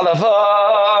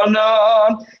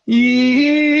palavanon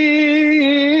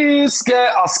iske.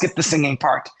 I'll skip the singing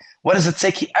part. What does it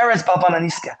say? Kieres palavanon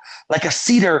iske. Like a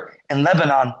cedar in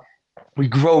Lebanon, we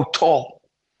grow tall.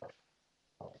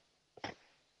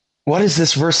 What is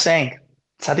this verse saying?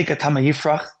 Tzaddik Tama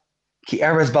Yifrach,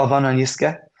 Kieres palavanon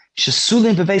iske.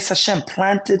 Shesulim bebeis Hashem,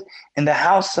 planted in the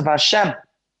house of Hashem.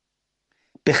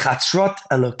 Bechatzrot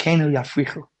Elokeinu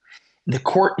yafrichu. In the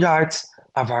courtyards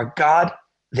of our God,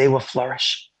 they will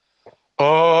flourish.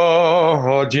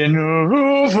 Oh,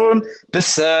 Jinuvun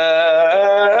Beseva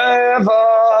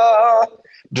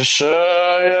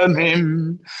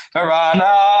Deshayamim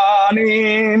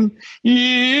Arananim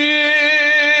Yiyu.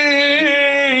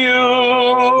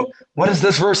 What does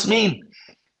this verse mean?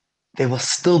 They will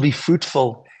still be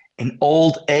fruitful in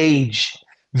old age.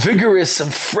 Vigorous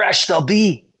and fresh they'll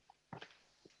be.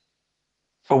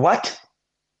 For what?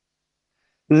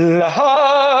 Lahagi,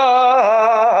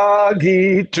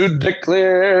 to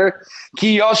declare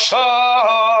Ki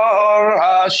Yashar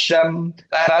Hashem,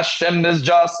 that Hashem is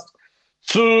just.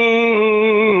 Suri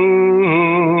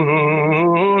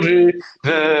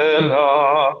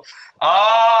Vela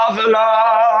Avalata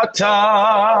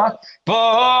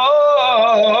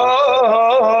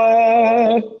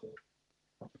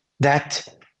That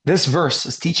this verse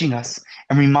is teaching us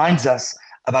and reminds us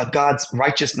about God's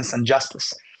righteousness and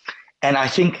justice. And I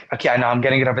think, okay, I know I'm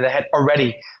getting it over the head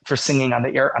already for singing on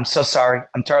the air. I'm so sorry.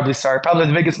 I'm terribly sorry. Probably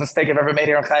the biggest mistake I've ever made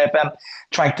here on Chai FM,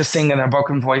 trying to sing in a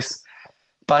broken voice.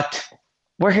 But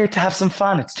we're here to have some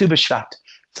fun. It's BShvat.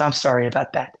 So I'm sorry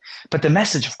about that. But the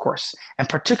message, of course, and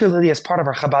particularly as part of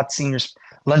our Chabad Seniors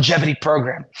longevity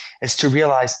program, is to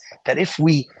realize that if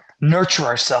we nurture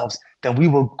ourselves, then we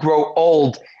will grow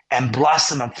old and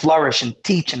blossom and flourish and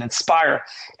teach and inspire.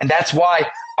 And that's why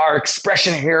our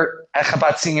expression here at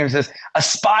Chabad Seniors is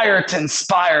aspire to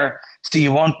inspire so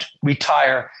you won't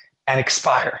retire and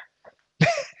expire.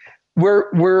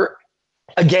 We're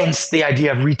against the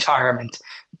idea of retirement.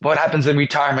 What happens in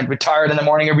retirement? Retired in the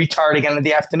morning and retired again in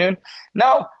the afternoon?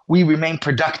 No, we remain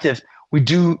productive. We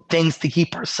do things to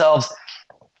keep ourselves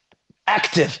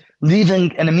active,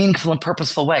 living in a meaningful and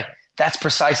purposeful way. That's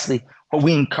precisely what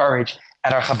we encourage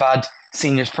at our Chabad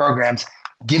Seniors programs,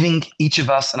 giving each of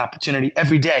us an opportunity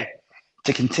every day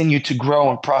to continue to grow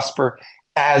and prosper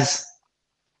as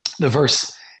the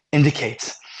verse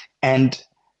indicates. And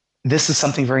this is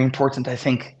something very important, I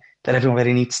think, that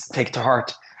everybody needs to take to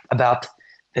heart about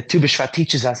that BShvat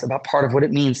teaches us about part of what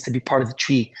it means to be part of the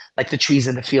tree, like the trees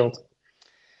in the field.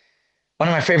 One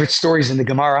of my favorite stories in the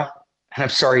Gemara, and I'm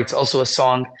sorry, it's also a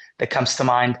song that comes to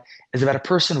mind, is about a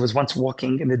person who was once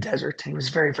walking in the desert. And he was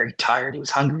very, very tired. He was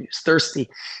hungry. He was thirsty.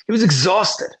 He was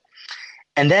exhausted.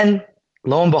 And then,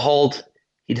 lo and behold,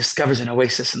 he discovers an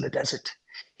oasis in the desert.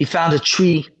 He found a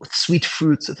tree with sweet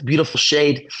fruits, with beautiful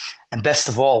shade, and best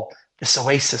of all, this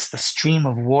oasis, the stream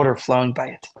of water flowing by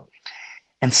it.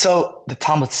 And so the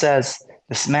Talmud says,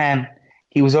 this man,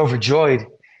 he was overjoyed. You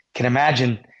can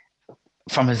imagine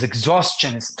from his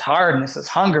exhaustion, his tiredness, his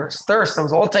hunger, his thirst, that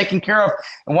was all taken care of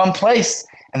in one place.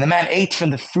 And the man ate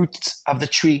from the fruits of the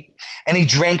tree, and he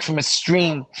drank from his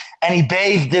stream, and he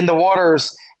bathed in the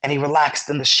waters, and he relaxed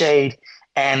in the shade.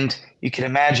 And you can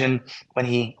imagine when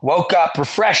he woke up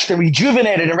refreshed and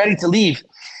rejuvenated and ready to leave,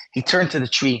 he turned to the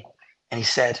tree and he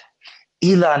said,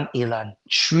 Ilan, Ilan,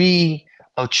 tree,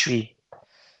 oh tree,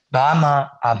 Bama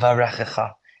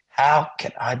avarechecha, how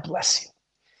can I bless you?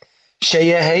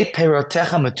 Sheyehe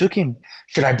perotecha matukim,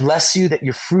 should I bless you that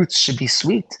your fruits should be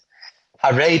sweet?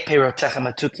 Harei perotecha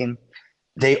matukim,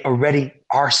 they already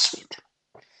are sweet.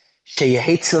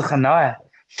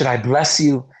 Should I bless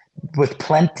you with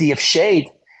plenty of shade?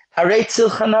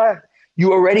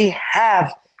 You already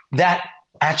have that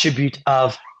attribute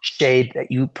of shade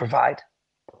that you provide.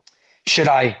 Should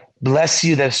I bless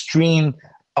you that a stream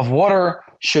of water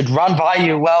should run by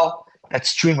you? Well, that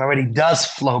stream already does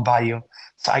flow by you,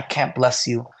 so I can't bless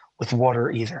you with water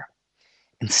either.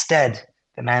 Instead,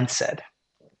 the man said,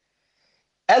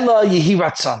 Ella yehi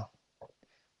ratzon.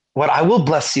 What I will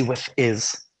bless you with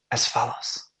is as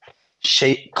follows.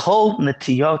 Kol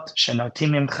netiyot shenoti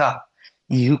mimcha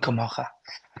yihu kamocha.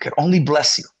 I could only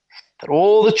bless you that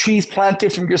all the trees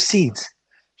planted from your seeds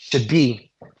should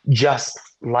be just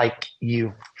like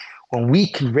you. When we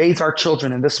can raise our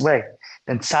children in this way,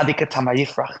 then tzaddik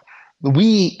tamayifrach,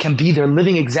 we can be their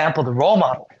living example, the role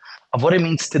model of what it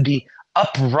means to be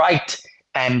upright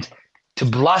and to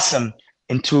blossom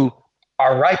into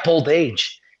our ripe old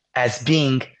age as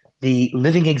being the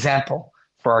living example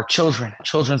for our children.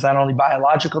 Children's not only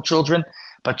biological children,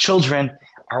 but children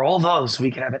are all those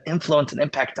we can have an influence and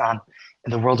impact on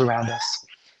in the world around us.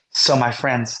 So, my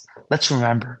friends, let's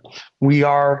remember, we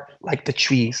are like the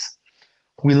trees.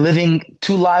 We're living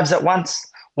two lives at once.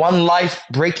 One life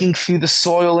breaking through the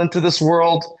soil into this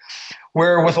world,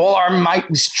 where with all our might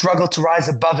we struggle to rise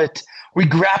above it. We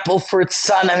grapple for its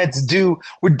sun and its dew.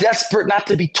 We're desperate not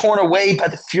to be torn away by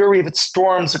the fury of its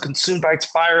storms or consumed by its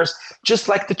fires, just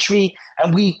like the tree.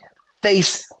 And we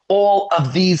face all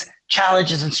of these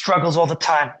challenges and struggles all the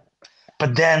time.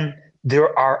 But then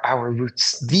there are our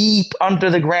roots deep under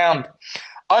the ground,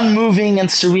 unmoving and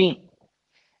serene.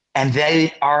 And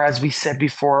they are, as we said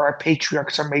before, our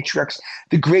patriarchs, our matriarchs,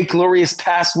 the great glorious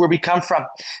past where we come from.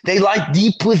 They lie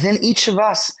deep within each of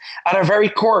us at our very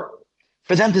core.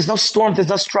 For them, there's no storm, there's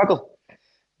no struggle.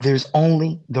 There's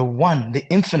only the one, the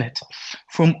infinite,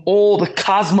 from all the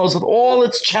cosmos with all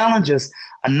its challenges,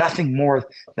 and nothing more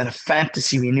than a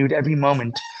fantasy renewed every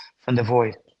moment from the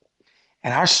void.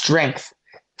 And our strength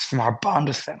is from our bond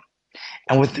with them.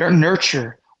 And with their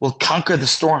nurture, we'll conquer the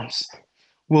storms.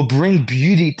 We'll bring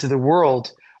beauty to the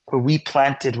world where we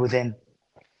planted within.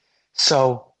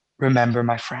 So remember,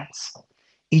 my friends,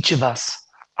 each of us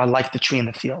are like the tree in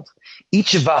the field.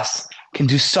 Each of us can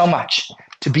do so much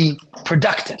to be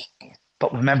productive.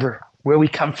 But remember where we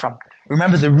come from.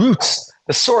 Remember the roots,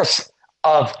 the source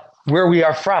of where we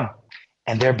are from.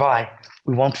 And thereby,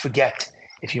 we won't forget.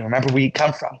 If you remember where you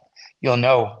come from, you'll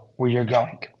know where you're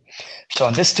going. So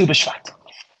on this BShvat,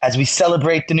 as we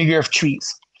celebrate the New Year of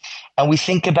Trees, and we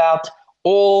think about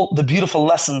all the beautiful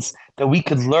lessons that we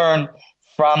could learn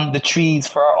from the trees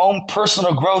for our own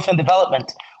personal growth and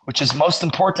development, which is most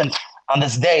important on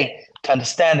this day to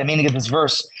understand the meaning of this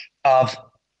verse of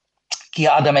Ki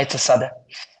Adam Eitz Hasadeh.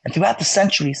 And throughout the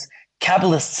centuries,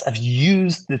 Kabbalists have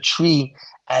used the tree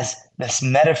as this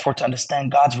metaphor to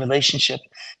understand God's relationship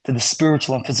to the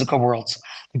spiritual and physical worlds.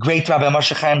 The great Rabbi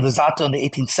Moshe Chaim Luzzatto in the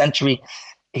 18th century,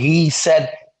 he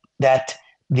said that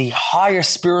the higher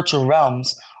spiritual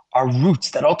realms are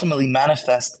roots that ultimately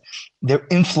manifest their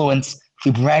influence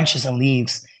through branches and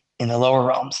leaves in the lower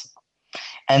realms.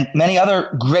 And many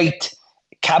other great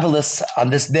Kabbalists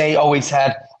on this day always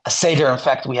had a Seder. In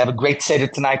fact, we have a great Seder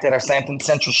tonight at our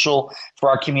Central Shul for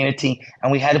our community.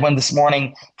 And we had one this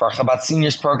morning for our Chabad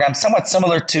Seniors program, somewhat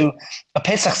similar to a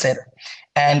Pesach Seder.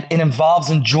 And it involves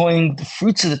enjoying the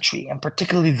fruits of the tree, and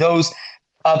particularly those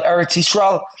of Eretz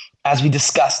Yisrael, as we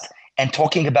discussed, and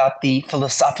talking about the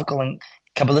philosophical and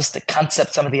Kabbalistic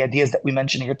concepts, some of the ideas that we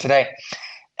mentioned here today.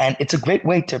 And it's a great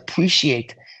way to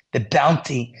appreciate the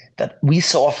bounty that we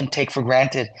so often take for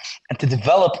granted, and to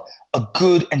develop a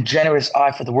good and generous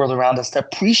eye for the world around us, to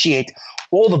appreciate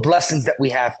all the blessings that we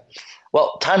have.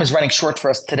 Well, time is running short for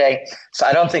us today, so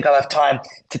I don't think I'll have time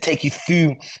to take you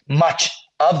through much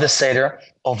of the Seder,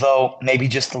 although maybe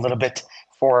just a little bit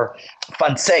for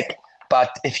fun's sake. But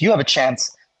if you have a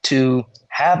chance to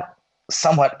have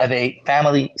somewhat of a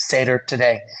family Seder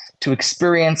today, to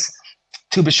experience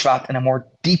Tu B'Shvat in a more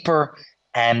deeper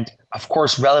and, of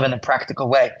course, relevant and practical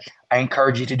way, I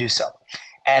encourage you to do so.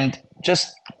 And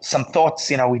just some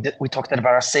thoughts, we talked about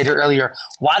our Seder earlier.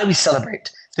 Why do we celebrate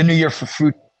the New Year for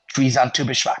fruit trees on Tu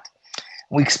B'Shvat?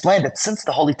 We explained that since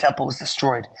the Holy Temple was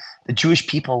destroyed, the Jewish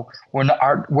people were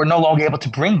no longer able to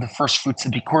bring the first fruits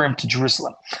of Bikurim to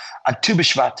Jerusalem. On Tu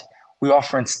B'Shvat, we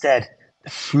offer instead the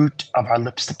fruit of our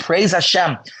lips to praise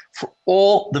Hashem for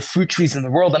all the fruit trees in the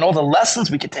world and all the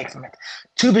lessons we could take from it.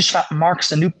 Tu B'Shvat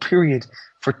marks a new period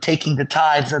for taking the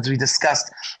tithes, as we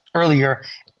discussed earlier.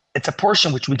 It's a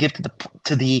portion which we give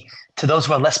to those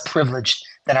who are less privileged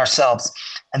than ourselves.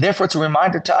 And therefore, it's a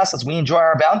reminder to us as we enjoy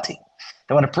our bounty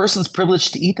that when a person's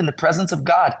privileged to eat in the presence of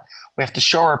God, we have to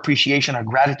show our appreciation, our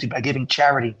gratitude by giving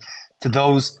charity to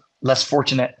those less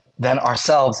fortunate than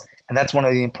ourselves. And that's one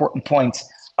of the important points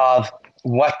of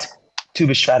what Tu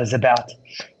BShvat is about.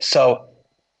 So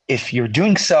if you're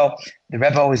doing so, the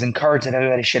Rebbe always encouraged that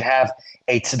everybody should have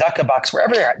a tzedakah box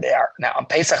wherever they are. Now, on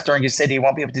Pesach during your city, you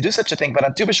won't be able to do such a thing, but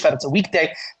on Tu BShvat, it's a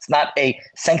weekday. It's not a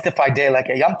sanctified day like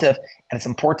a Yom Tov, and it's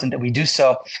important that we do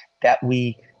so, that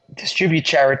we distribute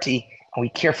charity and we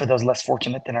care for those less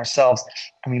fortunate than ourselves,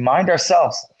 and remind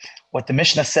ourselves what the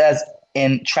Mishnah says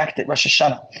in Tractate Rosh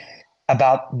Hashanah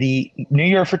about the New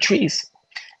Year for trees.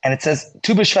 And it says,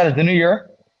 Tu BShvat is the New Year,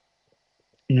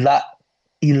 La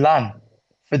Ilan,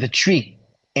 for the tree,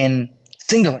 in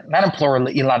singular, not in plural,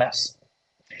 ilanes.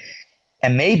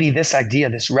 And maybe this idea,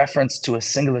 this reference to a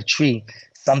singular tree,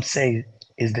 some say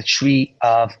is the tree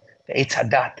of the Eitz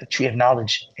Hadat, the tree of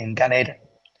knowledge in Gan Eden,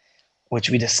 which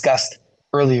we discussed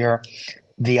earlier,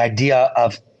 the idea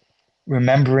of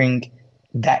remembering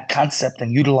that concept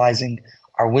and utilizing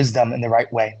our wisdom in the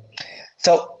right way.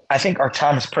 So I think our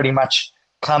time has pretty much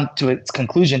come to its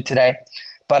conclusion today,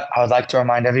 but I would like to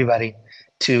remind everybody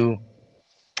to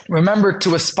remember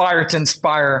to aspire to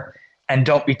inspire and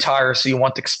don't retire so you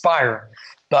won't expire.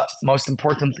 But most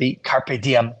importantly, carpe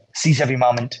diem, seize every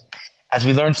moment. As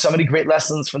we learned so many great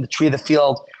lessons from the tree of the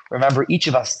field, remember each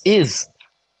of us is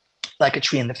like a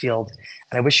tree in the field.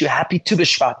 And I wish you a happy Tu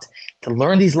BShvat to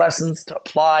learn these lessons, to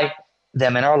apply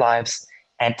them in our lives,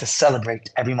 and to celebrate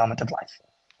every moment of life.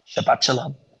 Shabbat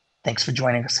Shalom. Thanks for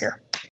joining us here.